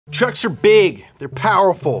Trucks are big, they're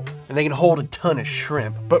powerful, and they can hold a ton of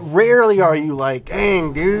shrimp. But rarely are you like,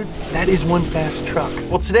 dang dude, that is one fast truck.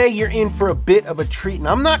 Well, today you're in for a bit of a treat, and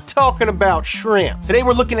I'm not talking about shrimp. Today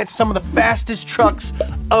we're looking at some of the fastest trucks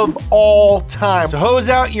of all time. So hose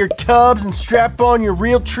out your tubs and strap on your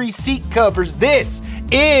Realtree seat covers. This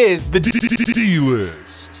is the D-List.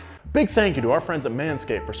 Big thank you to our friends at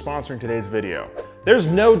Manscaped for sponsoring today's video. There's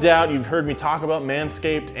no doubt you've heard me talk about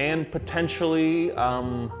Manscaped and potentially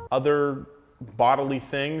other bodily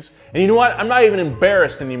things. And you know what? I'm not even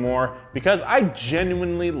embarrassed anymore because I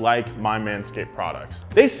genuinely like my Manscaped products.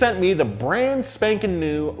 They sent me the brand spanking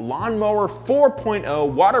new Lawnmower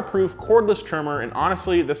 4.0 waterproof cordless trimmer, and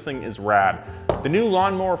honestly, this thing is rad. The new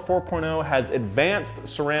Lawnmower 4.0 has advanced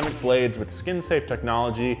ceramic blades with skin-safe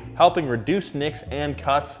technology, helping reduce nicks and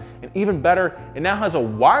cuts, and even better, it now has a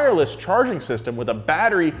wireless charging system with a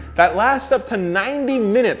battery that lasts up to 90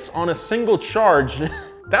 minutes on a single charge.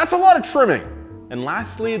 That's a lot of trimming. And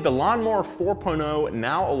lastly, the Lawnmower 4.0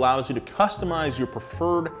 now allows you to customize your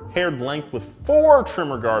preferred haired length with 4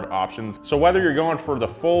 trimmer guard options. So whether you're going for the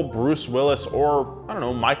full Bruce Willis or, I don't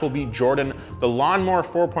know, Michael B. Jordan, the Lawnmower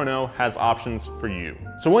 4.0 has options for you.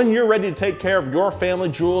 So when you're ready to take care of your family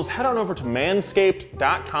jewels, head on over to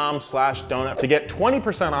manscaped.com/donut to get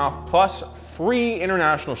 20% off plus free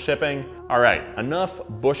international shipping. All right, enough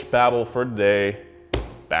bush babble for today.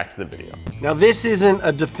 Back to the video. Now this isn't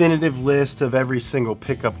a definitive list of every single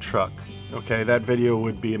pickup truck, okay? That video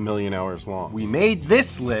would be a million hours long. We made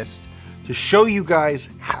this list to show you guys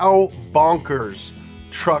how bonkers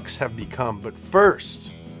trucks have become, but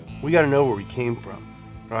first, we gotta know where we came from,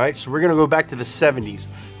 all right? So we're gonna go back to the 70s,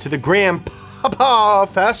 to the grandpapa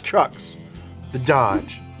fast trucks, the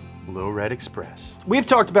Dodge Little Red Express. We've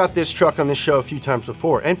talked about this truck on this show a few times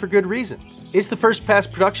before, and for good reason. It's the first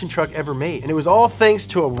fast production truck ever made, and it was all thanks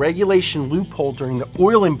to a regulation loophole during the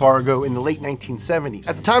oil embargo in the late 1970s.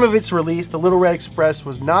 At the time of its release, the Little Red Express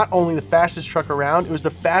was not only the fastest truck around, it was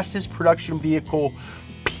the fastest production vehicle,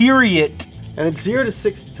 period. And its 0 to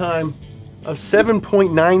 60 time of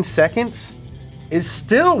 7.9 seconds is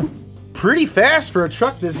still pretty fast for a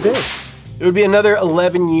truck this big. It would be another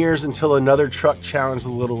 11 years until another truck challenged the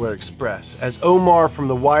Little Red Express. As Omar from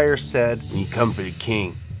The Wire said, "When you come for the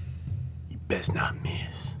king, best not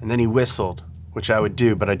miss." And then he whistled, which I would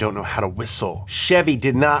do, but I don't know how to whistle. Chevy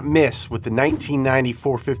did not miss with the 1990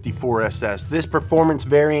 454 SS. This performance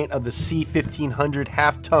variant of the C1500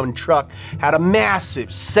 half-ton truck had a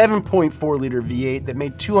massive 7.4 liter V8 that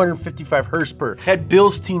made 255 horsepower, had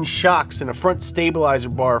Bilstein shocks and a front stabilizer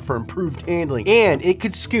bar for improved handling, and it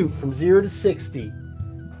could scoot from 0 to 60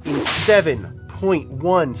 in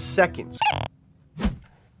 7.1 seconds.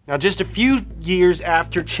 Now, just a few years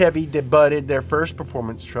after Chevy debuted their first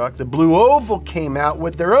performance truck, the Blue Oval came out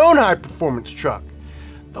with their own high-performance truck,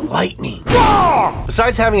 the Lightning.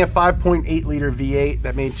 Besides having a 5.8 liter V8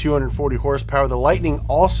 that made 240 horsepower, the Lightning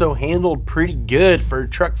also handled pretty good for a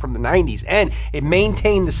truck from the 90s, and it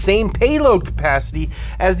maintained the same payload capacity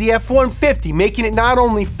as the F-150, making it not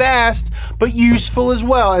only fast, but useful as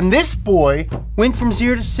well. And this boy went from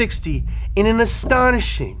 0 to 60 in an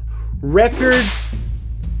astonishing record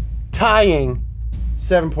tying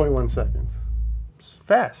 7.1 seconds. It's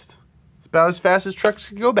fast. It's about as fast as trucks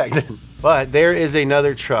could go back then. But there is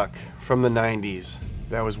another truck from the 90s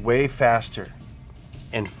that was way faster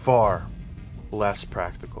and far less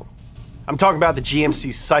practical. I'm talking about the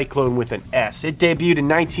GMC Cyclone with an S. It debuted in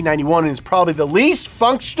 1991 and is probably the least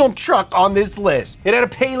functional truck on this list. It had a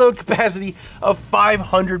payload capacity of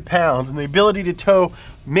 500 pounds and the ability to tow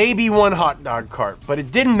maybe one hot dog cart, but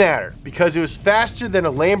it didn't matter because it was faster than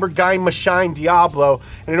a Lamborghini Machine Diablo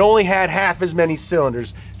and it only had half as many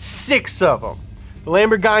cylinders, 6 of them. The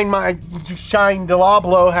Lamborghini Machine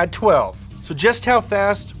Diablo had 12. So just how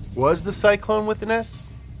fast was the Cyclone with an S?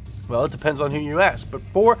 Well, it depends on who you ask, but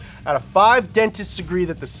 4 out of 5 dentists agree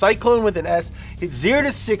that the Cyclone with an S hit 0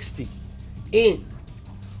 to 60 in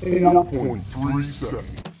 4.3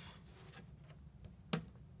 seconds.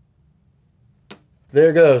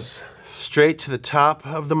 There it goes, straight to the top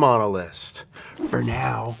of the monolist. For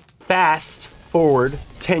now, fast forward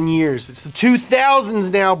 10 years. It's the 2000s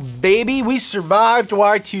now, baby. We survived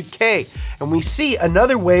Y2K, and we see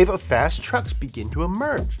another wave of fast trucks begin to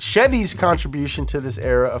emerge. Chevy's contribution to this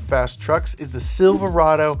era of fast trucks is the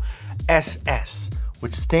Silverado SS,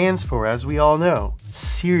 which stands for, as we all know,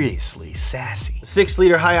 seriously sassy. The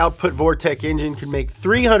 6-liter high-output Vortec engine could make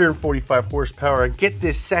 345 horsepower and get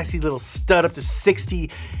this sassy little stud up to 60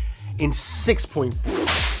 in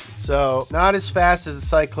 6.4. So not as fast as the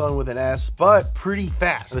Cyclone with an S, but pretty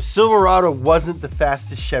fast. The Silverado wasn't the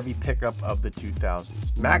fastest Chevy pickup of the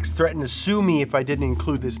 2000s. Max threatened to sue me if I didn't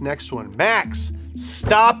include this next one. Max,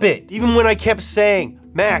 stop it. Even when I kept saying,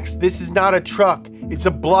 Max, this is not a truck, it's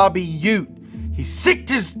a blobby ute. He sicked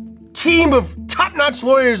his team of top-notch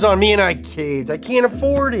lawyers on me and I caved. I can't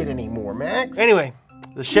afford it anymore, Max. Anyway,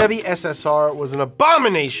 the Chevy SSR was an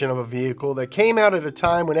abomination of a vehicle that came out at a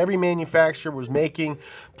time when every manufacturer was making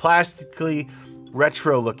plastically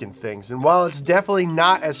retro-looking things. And while it's definitely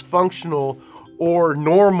not as functional or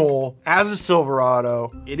normal as a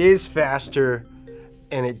Silverado, it is faster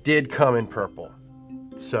and it did come in purple.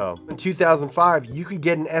 So in 2005, you could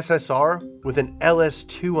get an SSR with an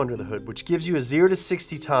LS2 under the hood, which gives you a 0 to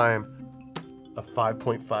 60 time of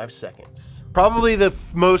 5.5 seconds. Probably the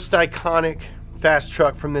most iconic fast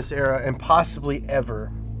truck from this era and possibly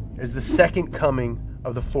ever is the second coming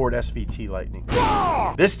of the Ford SVT Lightning.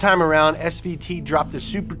 This time around, SVT dropped a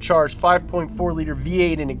supercharged 5.4 liter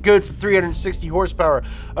V8 in it good for 360 horsepower,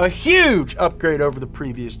 a huge upgrade over the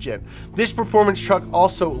previous gen. This performance truck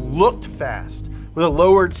also looked fast with a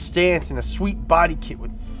lowered stance and a sweet body kit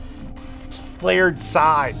with flared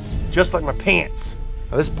sides, just like my pants.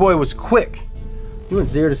 Now this boy was quick. He went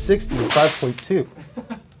 0 to 60 in 5.2.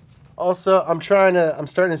 Also, I'm starting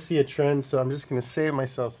to see a trend, so I'm just gonna save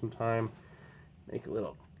myself some time, make a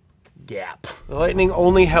little gap. The Lightning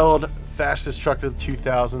only held fastest truck of the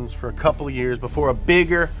 2000s for a couple of years before a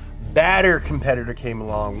bigger, badder competitor came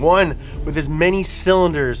along. One with as many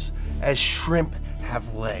cylinders as shrimp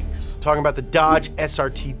have legs. Talking about the Dodge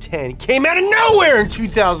SRT-10. It came out of nowhere in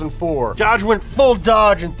 2004. Dodge went full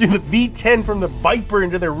Dodge and threw the V10 from the Viper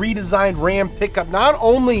into their redesigned Ram pickup. Not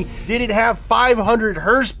only did it have 500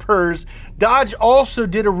 horsepower, Dodge also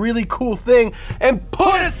did a really cool thing and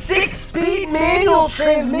put a 6-speed manual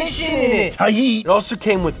transmission in it. It also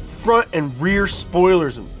came with front and rear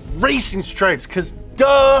spoilers and racing stripes, cause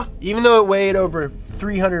duh. Even though it weighed over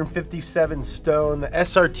 357 stone, the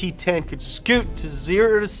SRT-10 could scoot to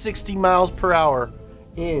 0 to 60 miles per hour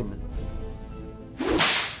in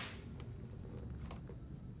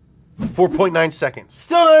 4.9 seconds.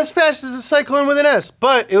 Still not as fast as the Cyclone with an S,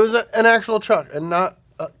 but it was an actual truck and not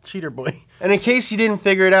a cheater boy. And in case you didn't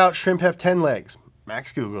figure it out, shrimp have 10 legs.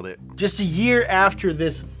 Max Googled it. Just a year after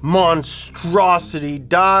this monstrosity,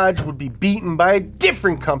 Dodge would be beaten by a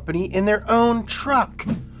different company in their own truck.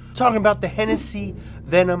 Talking about the Hennessy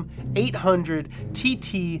Venom 800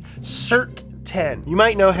 TT Cert 10. You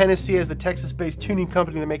might know Hennessy as the Texas-based tuning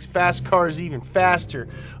company that makes fast cars even faster.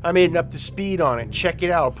 I made an up to speed on it. Check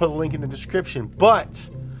it out. I'll put a link in the description. But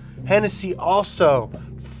Hennessy also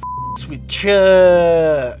f***s with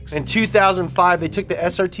trucks. In 2005, they took the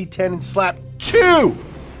SRT-10 and slapped 2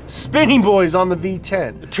 spinning boys on the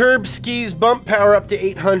V10. The Turb skis bump power up to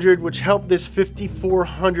 800, which helped this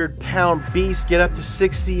 5,400 pound beast get up to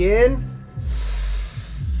 60 in.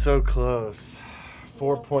 So close.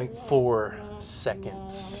 4.4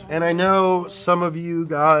 seconds. And I know some of you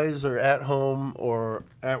guys are at home or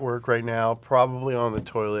at work right now, probably on the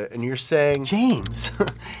toilet, and you're saying, James,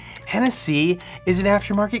 Hennessy is an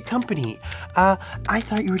aftermarket company. I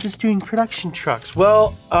thought you were just doing production trucks.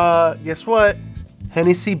 Well, guess what?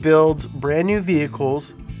 Hennessy builds brand new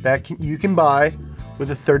vehicles that you can buy with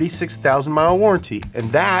a 36,000 mile warranty. And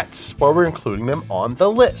that's why we're including them on the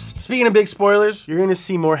list. Speaking of big spoilers, you're gonna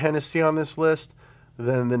see more Hennessy on this list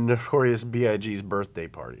than the Notorious B.I.G.'s birthday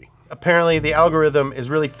party. Apparently the algorithm is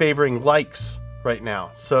really favoring likes right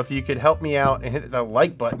now. So if you could help me out and hit that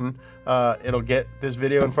like button, it'll get this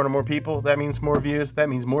video in front of more people. That means more views. That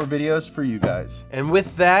means more videos for you guys. And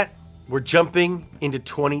with that, we're jumping into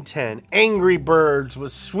 2010. Angry Birds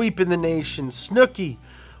was sweeping the nation. Snooki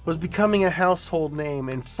was becoming a household name.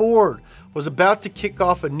 And Ford was about to kick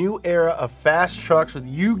off a new era of fast trucks with,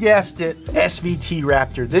 you guessed it, SVT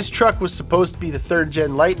Raptor. This truck was supposed to be the 3rd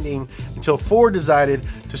gen Lightning until Ford decided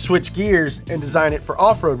to switch gears and design it for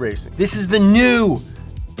off-road racing. This is the new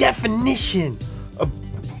definition of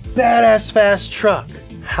badass fast truck.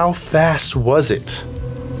 How fast was it?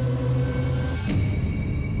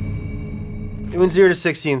 It went 0 to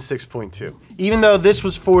 60 in 6.2. Even though this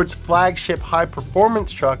was Ford's flagship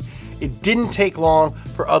high-performance truck, it didn't take long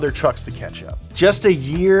for other trucks to catch up. Just a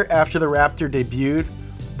year after the Raptor debuted,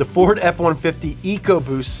 the Ford F-150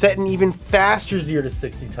 EcoBoost set an even faster 0 to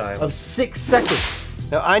 60 time of 6 seconds.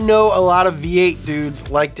 Now, I know a lot of V8 dudes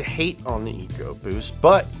like to hate on the EcoBoost,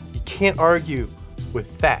 but you can't argue with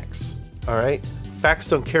facts, all right? Facts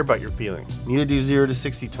don't care about your feelings. Neither do 0 to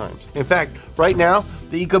 60 times. In fact, right now,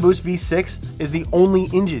 the EcoBoost V6 is the only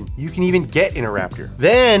engine you can even get in a Raptor.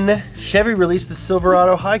 Then, Chevy released the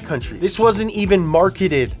Silverado High Country. This wasn't even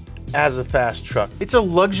marketed as a fast truck. It's a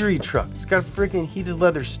luxury truck. It's got a freaking heated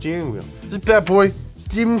leather steering wheel. This bad boy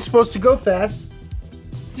isn't even supposed to go fast.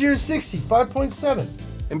 0 to 60, 5.7.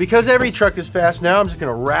 And because every truck is fast now, I'm just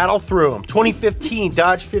gonna rattle through them. 2015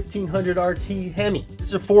 Dodge 1500 RT Hemi. This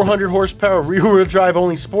is a 400 horsepower rear-wheel drive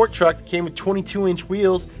only sport truck that came with 22-inch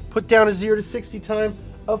wheels, put down a 0 to 60 time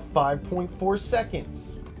of 5.4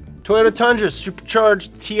 seconds. Toyota Tundra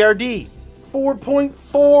supercharged TRD,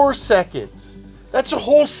 4.4 seconds. That's a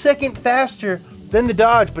whole second faster than the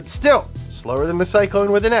Dodge, but still slower than the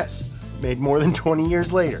Cyclone with an S, made more than 20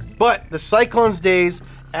 years later. But the Cyclone's days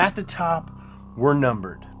at the top were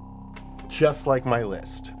numbered, just like my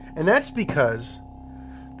list. And that's because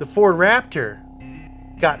the Ford Raptor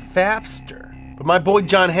got faster. But my boy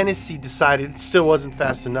John Hennessy decided it still wasn't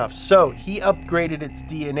fast enough. So he upgraded its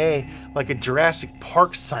DNA like a Jurassic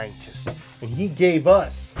Park scientist. And he gave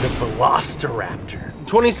us the Velociraptor. In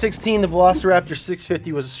 2016, the Velociraptor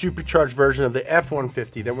 650 was a supercharged version of the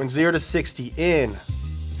F-150 that went 0 to 60 in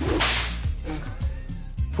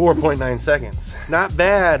 4.9 seconds. It's not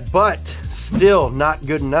bad, but still not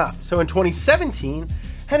good enough. So in 2017,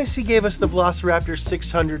 Hennessy gave us the Velociraptor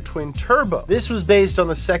 600 Twin Turbo. This was based on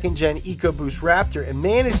the second gen EcoBoost Raptor and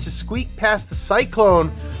managed to squeak past the Cyclone,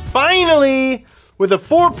 finally, with a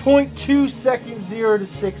 4.2 second 0 to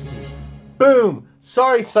 60. Boom.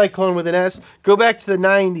 Sorry, Cyclone with an S. Go back to the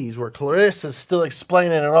 90s where Clarissa's still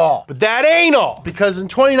explaining it all. But that ain't all, because in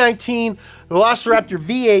 2019, the Velociraptor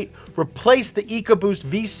V8 replaced the EcoBoost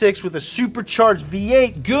V6 with a supercharged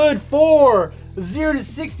V8, good for a 0 to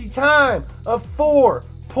 60 time of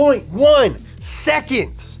 4.1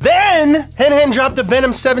 seconds. Then, Hen dropped the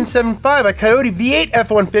Venom 775, a Coyote V8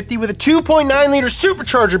 F-150 with a 2.9 liter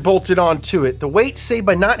supercharger bolted onto it. The weight saved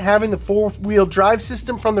by not having the four-wheel drive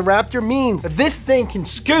system from the Raptor means that this thing can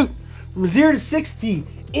scoot from 0 to 60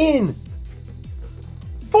 in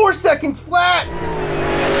 4 seconds flat.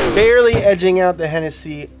 Barely edging out the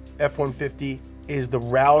Hennessy F-150 is the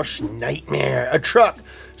Roush Nightmare, a truck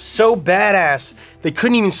so badass they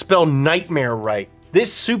couldn't even spell nightmare right.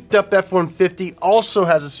 This souped up F-150 also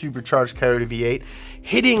has a supercharged Coyote V8,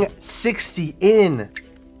 hitting 60 in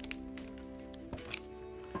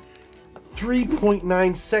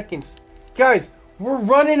 3.9 seconds. Guys, we're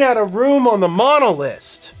running out of room on the mono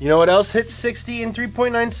list. You know what else hits 60 in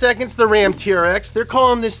 3.9 seconds? The Ram TRX. They're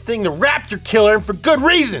calling this thing the Raptor Killer, and for good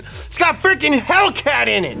reason. It's got freaking Hellcat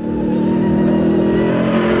in it.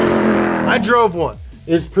 I drove one.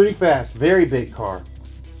 It's pretty fast, very big car.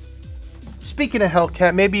 Speaking of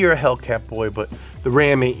Hellcat, maybe you're a Hellcat boy, but the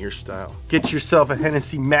Ram ain't your style. Get yourself a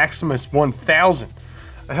Hennessy Maximus 1000,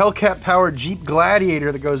 a Hellcat-powered Jeep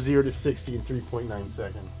Gladiator that goes 0 to 60 in 3.9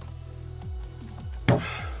 seconds.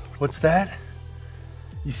 What's that?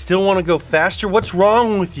 You still want to go faster? What's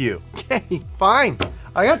wrong with you? Okay, fine.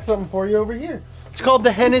 I got something for you over here. It's called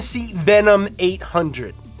the Hennessy Venom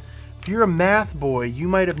 800. If you're a math boy, you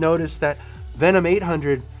might have noticed that Venom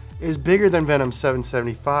 800 is bigger than Venom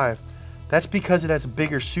 775. That's because it has a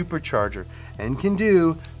bigger supercharger and can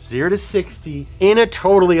do 0 to 60 in a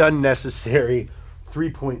totally unnecessary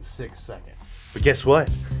 3.6 seconds. But guess what?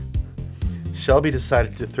 Shelby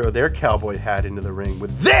decided to throw their cowboy hat into the ring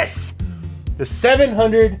with this, the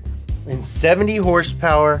 770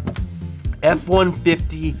 horsepower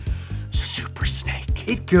F-150 Super Snake.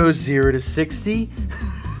 It goes 0 to 60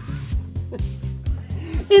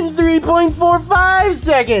 in 3.45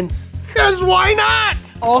 seconds. Because why not?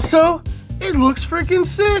 Also, it looks freaking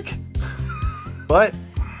sick. But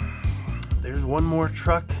there's one more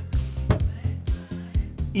truck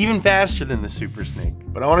even faster than the Super Snake.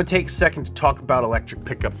 But I want to take a second to talk about electric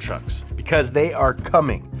pickup trucks because they are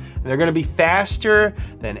coming. And they're going to be faster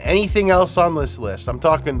than anything else on this list. I'm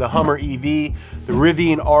talking the Hummer EV, the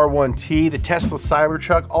Rivian R1T, the Tesla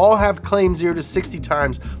Cybertruck, all have claimed 0 to 60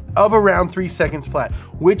 times of around 3 seconds flat,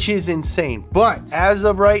 which is insane. But as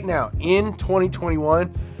of right now, in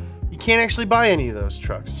 2021, you can't actually buy any of those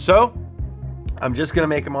trucks. So I'm just going to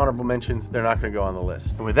make them honorable mentions. They're not going to go on the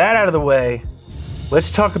list. And with that out of the way,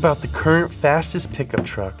 let's talk about the current fastest pickup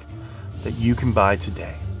truck that you can buy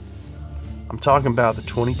today. I'm talking about the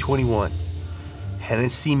 2021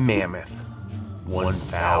 Hennessy Mammoth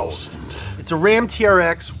 1000. It's a Ram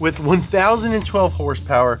TRX with 1,012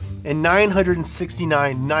 horsepower and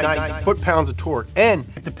 969 nice foot-pounds of torque. And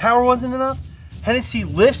if the power wasn't enough, Hennessy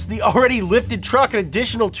lifts the already lifted truck an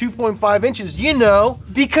additional 2.5 inches, you know,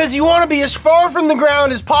 because you want to be as far from the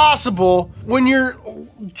ground as possible when you're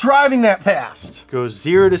driving that fast. Goes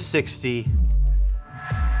 0 to 60.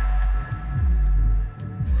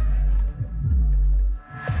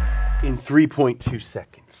 in 3.2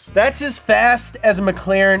 seconds. That's as fast as a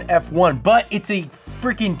McLaren F1, but it's a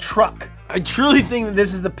freaking truck. I truly think that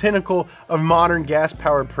this is the pinnacle of modern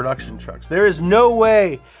gas-powered production trucks. There is no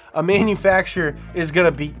way a manufacturer is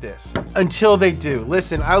gonna beat this until they do.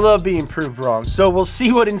 Listen, I love being proved wrong, so we'll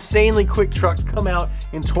see what insanely quick trucks come out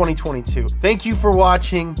in 2022. Thank you for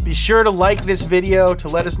watching. Be sure to like this video to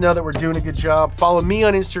let us know that we're doing a good job. Follow me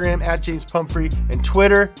on Instagram @JamesPumphrey and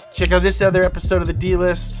Twitter. Check out this other episode of the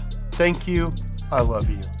D-List. Thank you. I love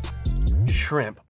you. Shrimp.